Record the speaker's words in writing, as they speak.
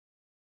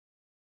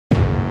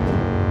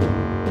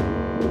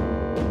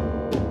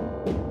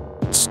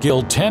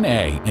Skill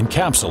 10A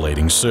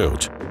Encapsulating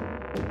Suit.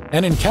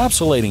 An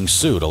encapsulating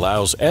suit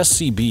allows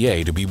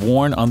SCBA to be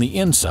worn on the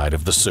inside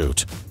of the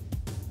suit.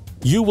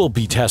 You will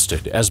be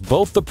tested as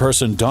both the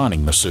person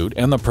donning the suit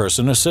and the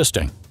person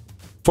assisting.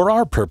 For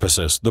our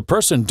purposes, the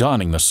person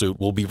donning the suit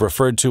will be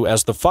referred to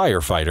as the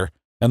firefighter,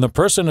 and the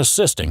person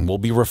assisting will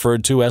be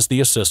referred to as the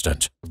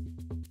assistant.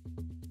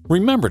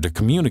 Remember to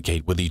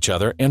communicate with each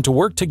other and to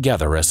work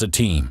together as a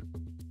team.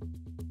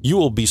 You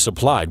will be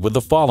supplied with the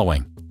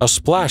following: a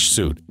splash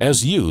suit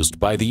as used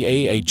by the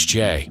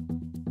AHJ,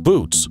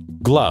 boots,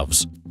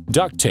 gloves,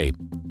 duct tape,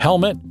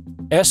 helmet,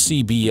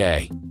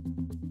 SCBA.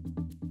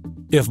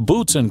 If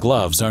boots and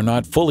gloves are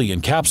not fully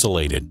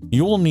encapsulated,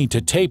 you will need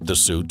to tape the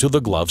suit to the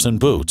gloves and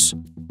boots.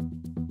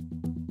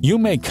 You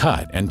may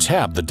cut and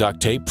tab the duct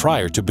tape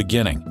prior to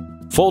beginning.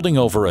 Folding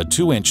over a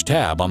 2-inch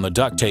tab on the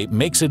duct tape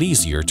makes it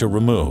easier to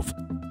remove.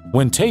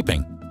 When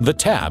taping, the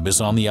tab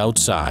is on the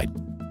outside.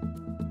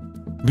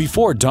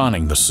 Before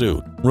donning the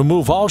suit,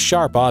 remove all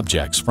sharp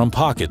objects from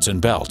pockets and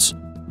belts.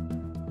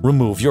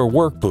 Remove your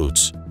work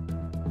boots.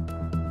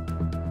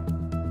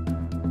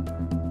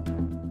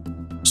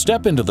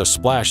 Step into the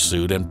splash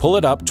suit and pull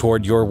it up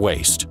toward your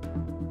waist.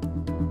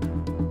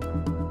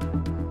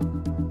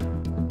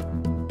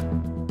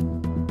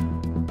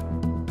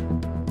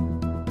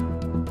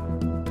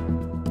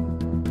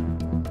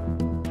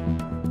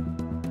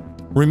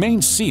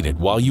 Remain seated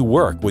while you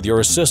work with your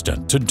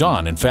assistant to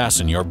don and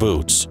fasten your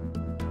boots.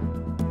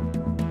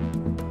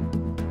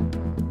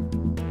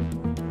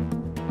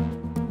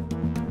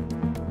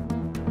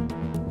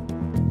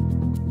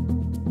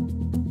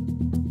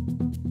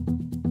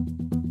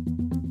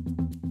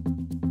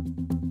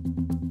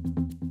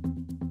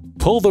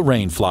 Pull the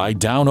rain fly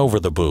down over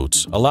the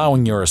boots,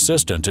 allowing your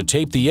assistant to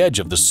tape the edge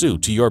of the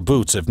suit to your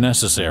boots if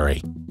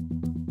necessary.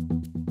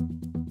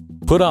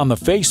 Put on the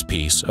face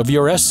piece of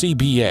your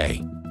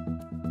SCBA.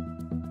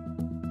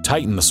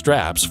 Tighten the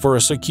straps for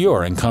a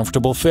secure and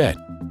comfortable fit.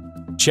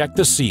 Check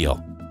the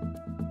seal.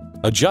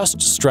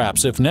 Adjust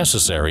straps if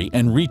necessary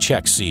and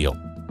recheck seal.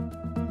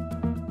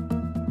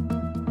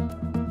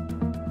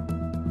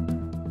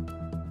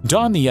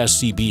 Don the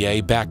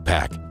SCBA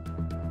backpack.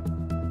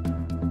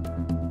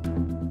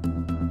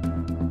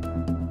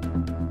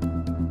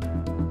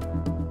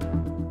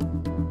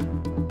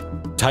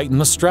 Tighten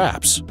the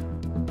straps.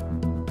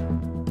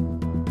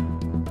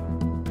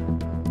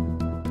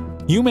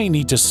 You may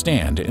need to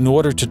stand in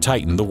order to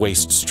tighten the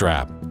waist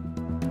strap.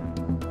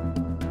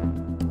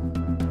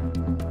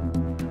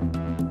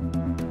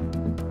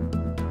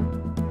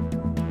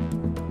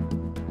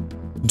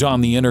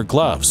 Don the inner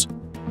gloves.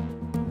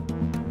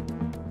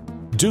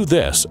 Do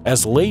this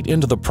as late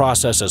into the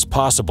process as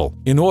possible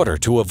in order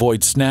to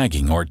avoid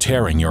snagging or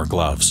tearing your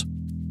gloves.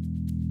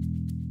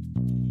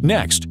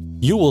 Next,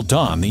 you will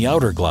don the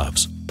outer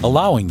gloves,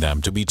 allowing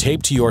them to be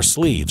taped to your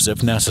sleeves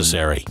if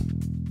necessary.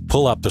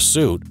 Pull up the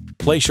suit.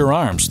 Place your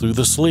arms through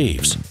the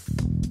sleeves.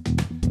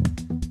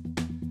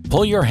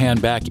 Pull your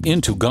hand back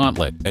into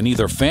gauntlet and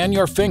either fan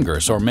your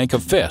fingers or make a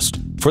fist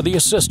for the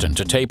assistant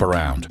to tape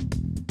around.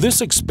 This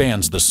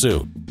expands the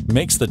suit,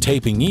 makes the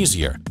taping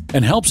easier,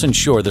 and helps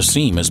ensure the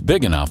seam is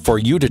big enough for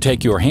you to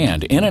take your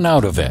hand in and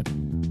out of it.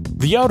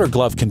 The outer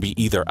glove can be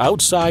either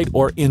outside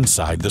or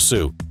inside the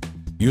suit.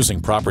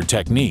 Using proper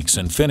techniques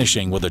and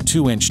finishing with a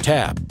 2-inch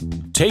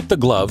tab, tape the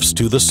gloves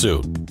to the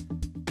suit.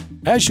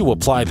 As you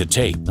apply the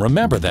tape,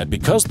 remember that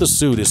because the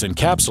suit is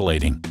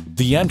encapsulating,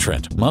 the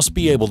entrant must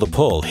be able to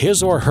pull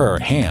his or her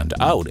hand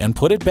out and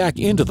put it back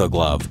into the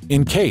glove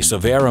in case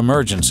of air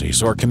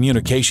emergencies or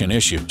communication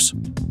issues.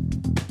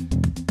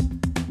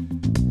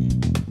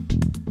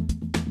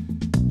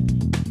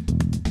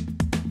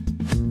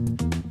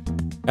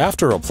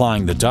 After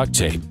applying the duct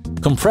tape,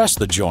 compress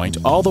the joint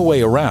all the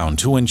way around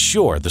to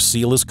ensure the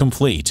seal is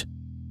complete.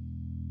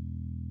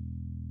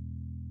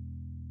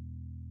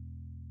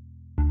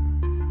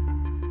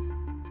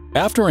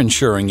 After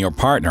ensuring your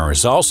partner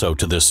is also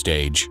to this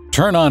stage,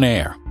 turn on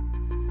air.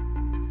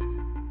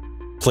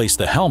 Place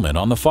the helmet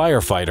on the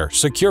firefighter,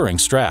 securing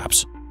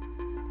straps.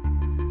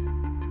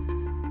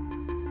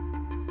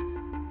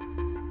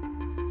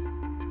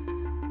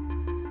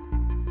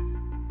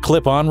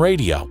 Clip on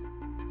radio.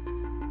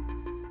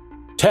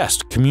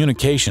 Test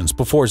communications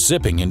before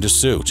zipping into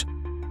suit.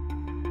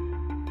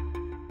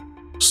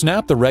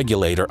 Snap the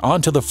regulator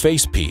onto the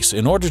face piece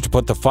in order to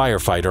put the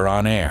firefighter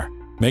on air.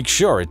 Make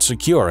sure it's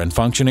secure and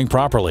functioning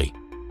properly.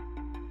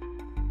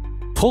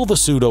 Pull the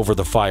suit over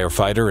the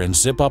firefighter and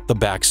zip up the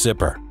back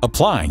zipper,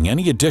 applying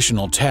any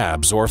additional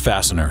tabs or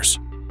fasteners.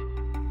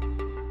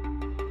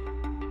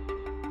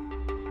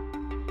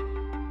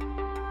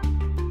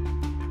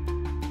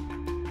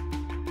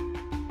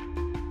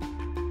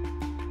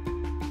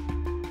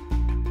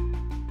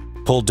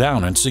 Pull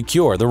down and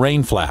secure the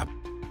rain flap.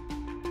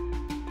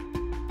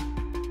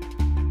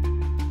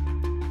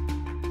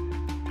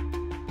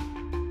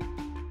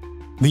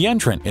 The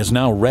entrant is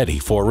now ready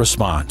for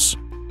response.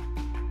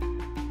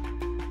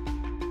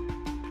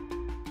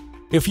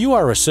 If you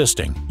are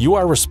assisting, you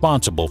are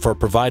responsible for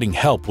providing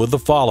help with the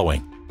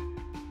following: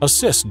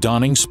 assist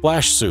donning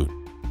splash suit,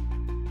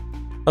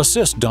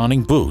 Assist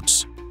donning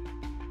boots.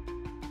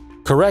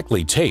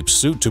 Correctly tape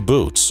suit to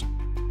boots.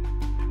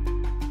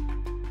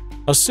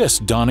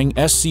 Assist donning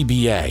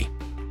SCBA.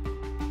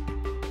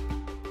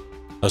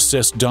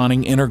 Assist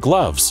donning inner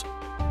gloves.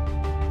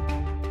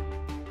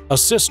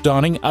 Assist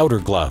donning outer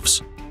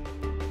gloves.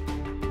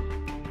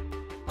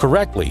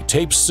 Correctly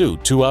tape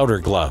suit to outer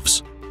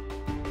gloves.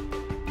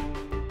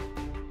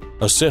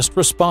 Assist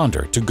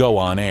responder to go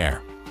on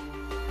air.